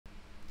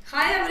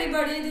Hi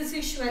everybody, this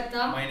is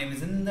Shweta. My name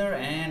is Indra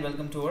and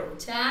welcome to our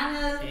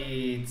channel.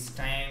 It's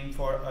time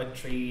for a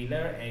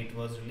trailer. It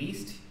was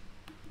released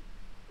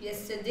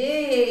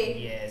yesterday.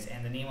 Yes,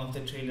 and the name of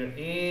the trailer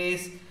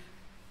is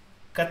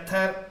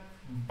Kathar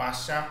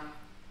Basha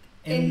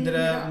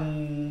Endra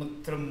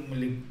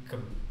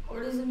Muthuramalingam.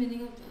 What is the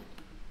meaning of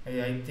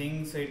that? I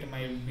think so it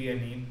might be a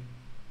name.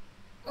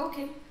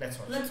 Okay, let's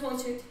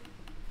watch it.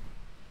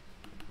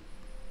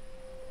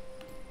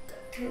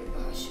 Kathar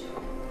Basha.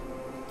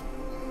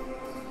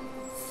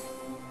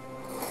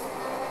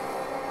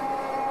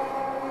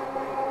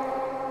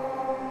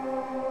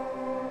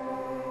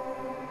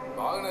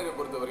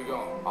 பொறுத்த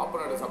வரைக்கும்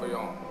ஆப்பநாடு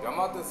சபையும்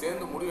ஜமாத்தும்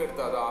சேர்ந்து முடிவு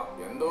எடுத்தாதான்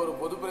எந்த ஒரு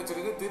பொது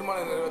பிரச்சனைக்கும்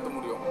தீர்மானம் நிறைவேற்ற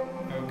முடியும்.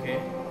 ஓகே.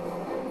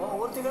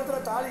 ஒரு நேரத்துல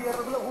தாலி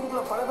ஏறதுல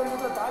ஊருக்குள்ள பல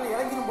பேருக்கு தாலி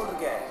இறங்கிரும் போல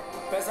இருக்கே.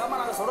 பேசாம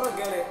நாங்க சொல்றத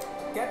கேளு.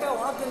 கேட்டா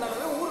உனக்கு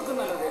நல்லது ஊருக்கு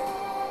நல்லது.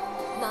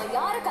 நான்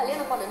யாரை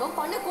கல்யாணம் பண்ணனும்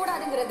பண்ண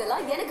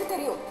கூடாதுங்கறதெல்லாம் எனக்கு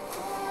தெரியும்.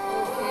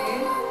 ஓகே.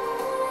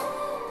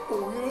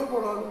 உயிரே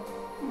போடாது.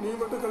 நீ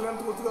மட்டும்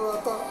கல்யாணத்துக்கு ஒத்துக்க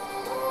வாத்தா.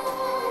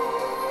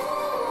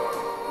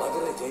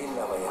 மதுரை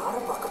ஜெயில்ல அவ யார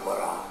பார்க்க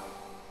போறா?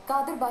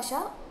 Kathar Basha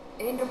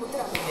Endra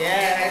Muthuramalingam.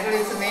 Yeah, I know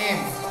its name.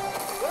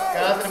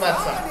 Kathar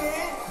Basha.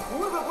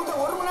 ஊருக்கு கூட்ட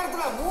ஒரு மணி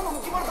நேரத்துல மூணு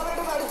முக்கியமான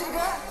தலையிட்ட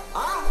அடிச்சிருக்க.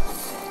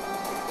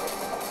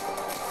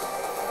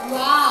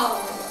 Wow.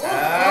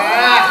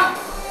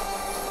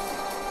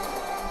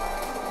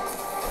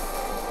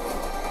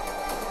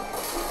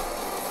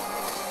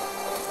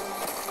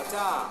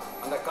 அச்சா,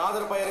 அந்த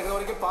காதர் பைய இருக்கிற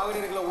வரைக்கும்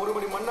பாகடி இருக்கிற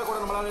ஒருபடி மண்ணை கூட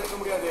நம்மளால எடுக்க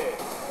முடியாது.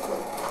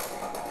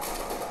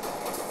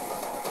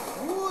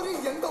 ஊரு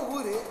எங்க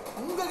ஊரு?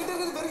 உங்ககிட்ட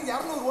இருக்கிறது வெறும்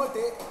 200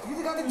 ஓட்டு.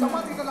 இதுக்காக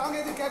ஜமாத்திட்ட நாங்க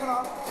எது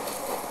கேட்கணும்?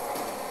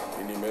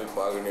 இனிமேல்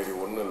பாகனேரி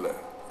ஒண்ணு இல்ல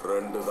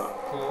 2 தான்.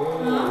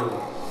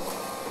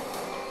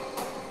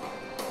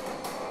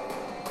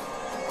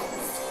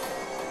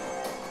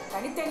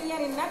 தனித்தனியா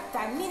நின்னா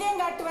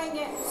தண்ணிதான்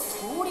காட்டுவாங்க.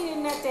 கூடி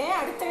நின்னதே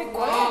அடுத்தவே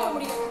கொலைக்க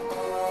முடியும்.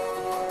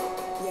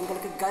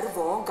 எங்களுக்கு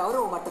கர்வம்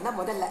கௌரவம்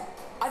மட்டும்தான் முதல்ல.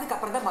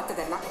 அதுக்கப்புறம் தான்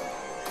மத்ததெல்லாம்.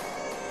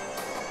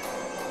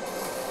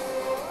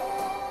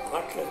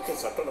 நாட்டில் இருக்க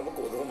சட்டம்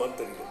நமக்கு உதவுமான்னு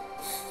தெரியல.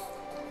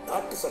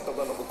 நாட்டு சட்டம்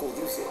தான் நமக்கு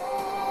உதவி செய்யும்.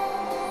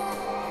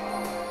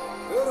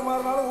 பேரு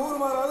மாறினாலும் ஊர்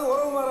மாறாது,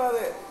 உறவு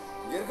மாறாது.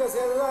 இங்க இருக்க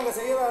சேர்ந்துதான் அங்க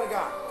செய்யறா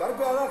இருக்கான்.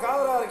 கருப்பியா தான்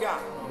காதலா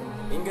இருக்கான்.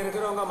 இங்க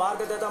இருக்கிறவங்க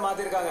மார்க்கத்தை தான்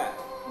மாத்திருக்காங்க,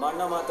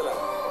 மண்ணை மாத்தல.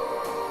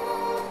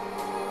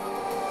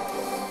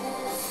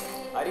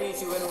 அரிய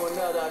சிவன்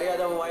ஒண்ணு, அது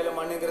அறியாதவன் வாயில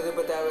மண்ணுங்கிறது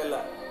இப்ப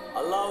தேவையில்லை.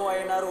 அல்லாஹ்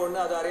வாயினார் ஒண்ணு,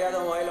 அது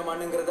அறியாதவன் வாயில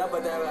மண்ணுங்கிறது தான்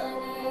இப்ப தேவை.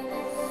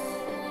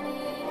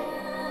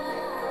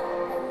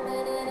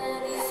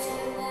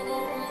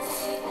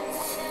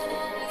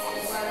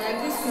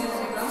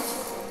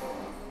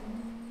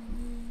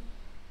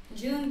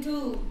 June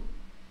 2.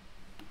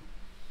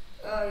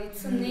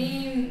 It's the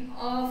name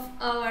of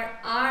our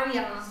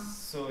Arya.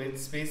 So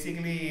it's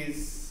basically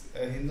is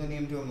a Hindu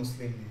name to a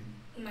Muslim name.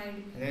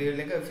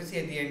 Like if you see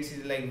at the end,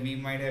 she's like, we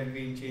might have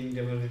been changed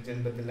our religion,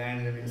 but the land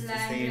remains the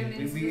same.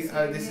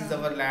 This is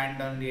our land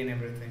only and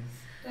everything.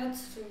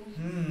 That's true.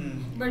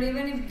 But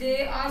even if they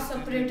are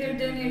separated,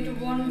 then it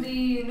won't be,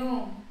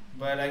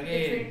 But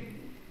again,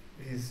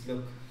 his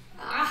look.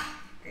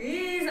 He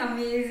is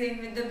amazing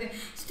with the.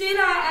 Still,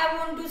 I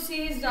want to see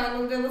his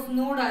dialogue. There was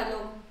no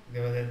dialogue.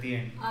 There was at the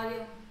end.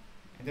 Arya.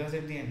 There was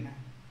at the end, na?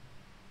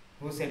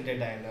 Who said the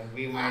dialogue?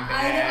 We might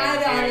Arya.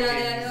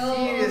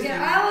 Okay.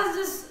 I was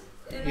just.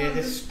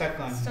 Just stuck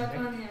on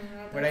him.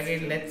 But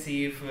again, let's see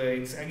if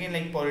it's again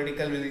like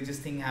political religious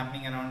thing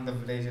happening around the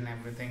village and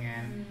everything,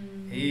 and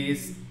he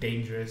is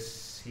dangerous.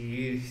 He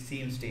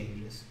seems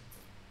dangerous.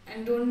 And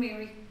don't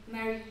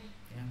marry.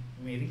 Yeah,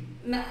 Mary.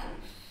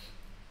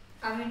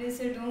 I mean, they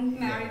say don't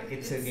marry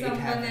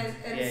someone else.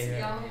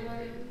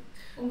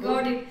 Oh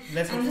God,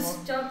 I'm just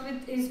stuck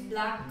with his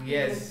black.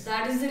 Yes.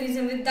 That is the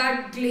reason. With that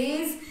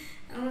glaze,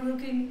 I'm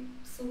looking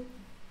so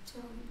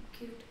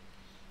cute.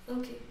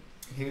 Okay.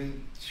 He will.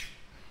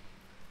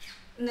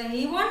 No,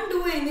 he won't do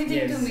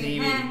anything to me.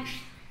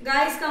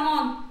 Guys, come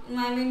on.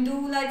 I mean, do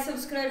like,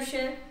 subscribe,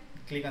 share.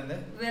 Click on the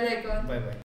bell icon. Bye bye.